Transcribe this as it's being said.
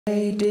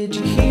Hey, did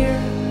you hear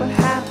what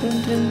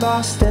happened in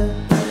Boston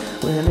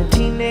when a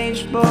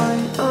teenage boy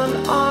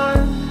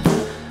unarmed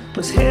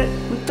was hit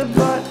with the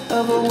butt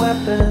of a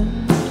weapon,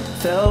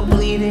 fell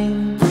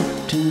bleeding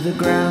to the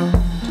ground?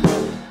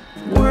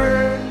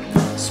 Word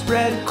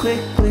spread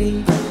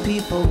quickly,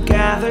 people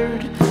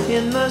gathered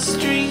in the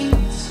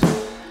streets,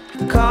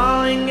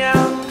 calling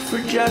out for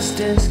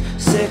justice,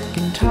 sick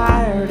and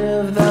tired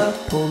of the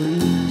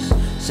police,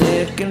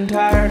 sick and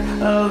tired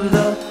of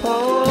the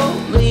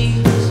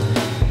police.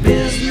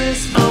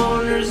 Business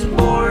owners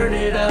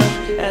boarded up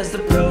as the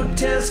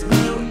protest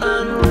grew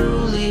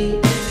unruly.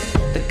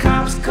 The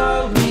cops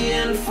called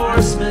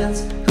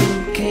reinforcements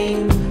who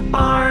came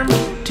armed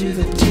to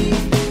the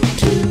teeth,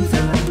 to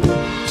the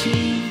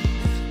teeth.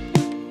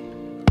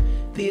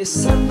 The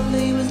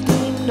assembly was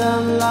deemed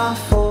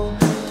unlawful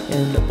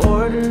and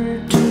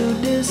ordered to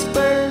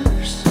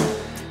disperse.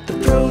 The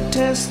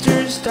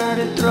protesters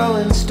started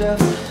throwing stuff,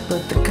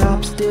 but the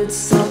cops did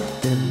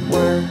something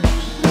worse.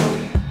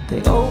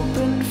 They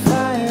opened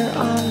fire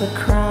on the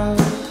crowd.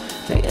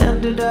 They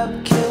ended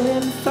up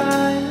killing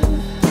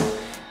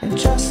 5 and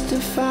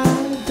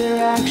justified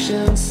their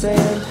actions, saying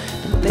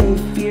that they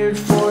feared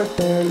for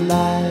their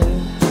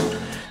lives,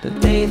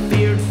 that they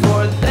feared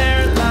for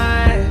their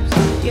lives.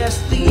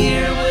 Yes, the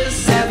year was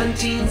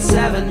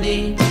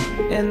 1770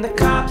 and the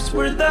cops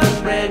were the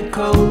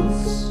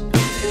redcoats.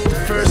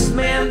 The first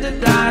man to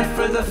die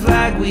for the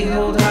flag we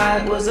hold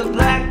high was a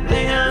black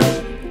man,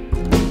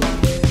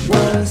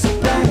 was a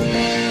black man.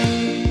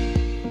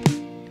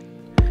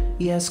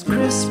 Yes,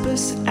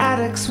 Crispus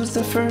Attucks was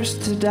the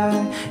first to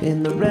die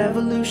in the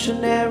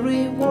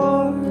Revolutionary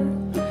War,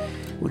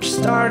 which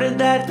started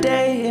that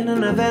day in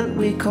an event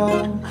we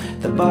call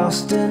the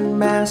Boston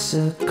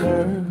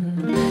Massacre.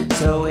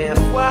 So if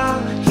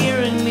while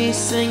hearing me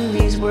sing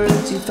these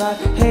words you thought,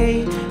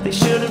 hey, they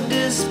should have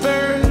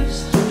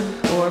dispersed,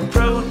 or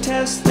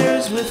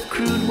protesters with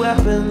crude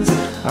weapons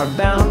are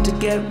bound to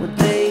get what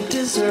they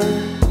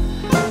deserve,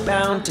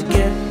 bound to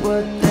get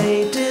what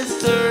they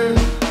deserve,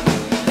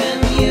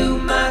 you,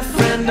 my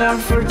friend, are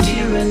for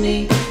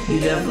tyranny.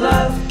 You'd have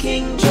loved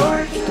King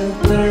George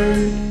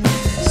III.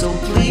 So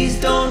please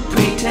don't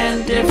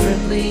pretend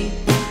differently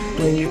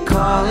when you're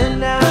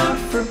calling out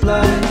for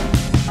blood.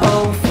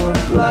 Oh, for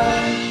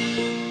blood.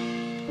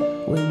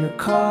 When you're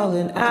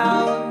calling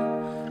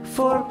out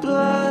for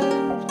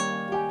blood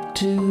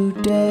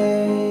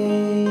today.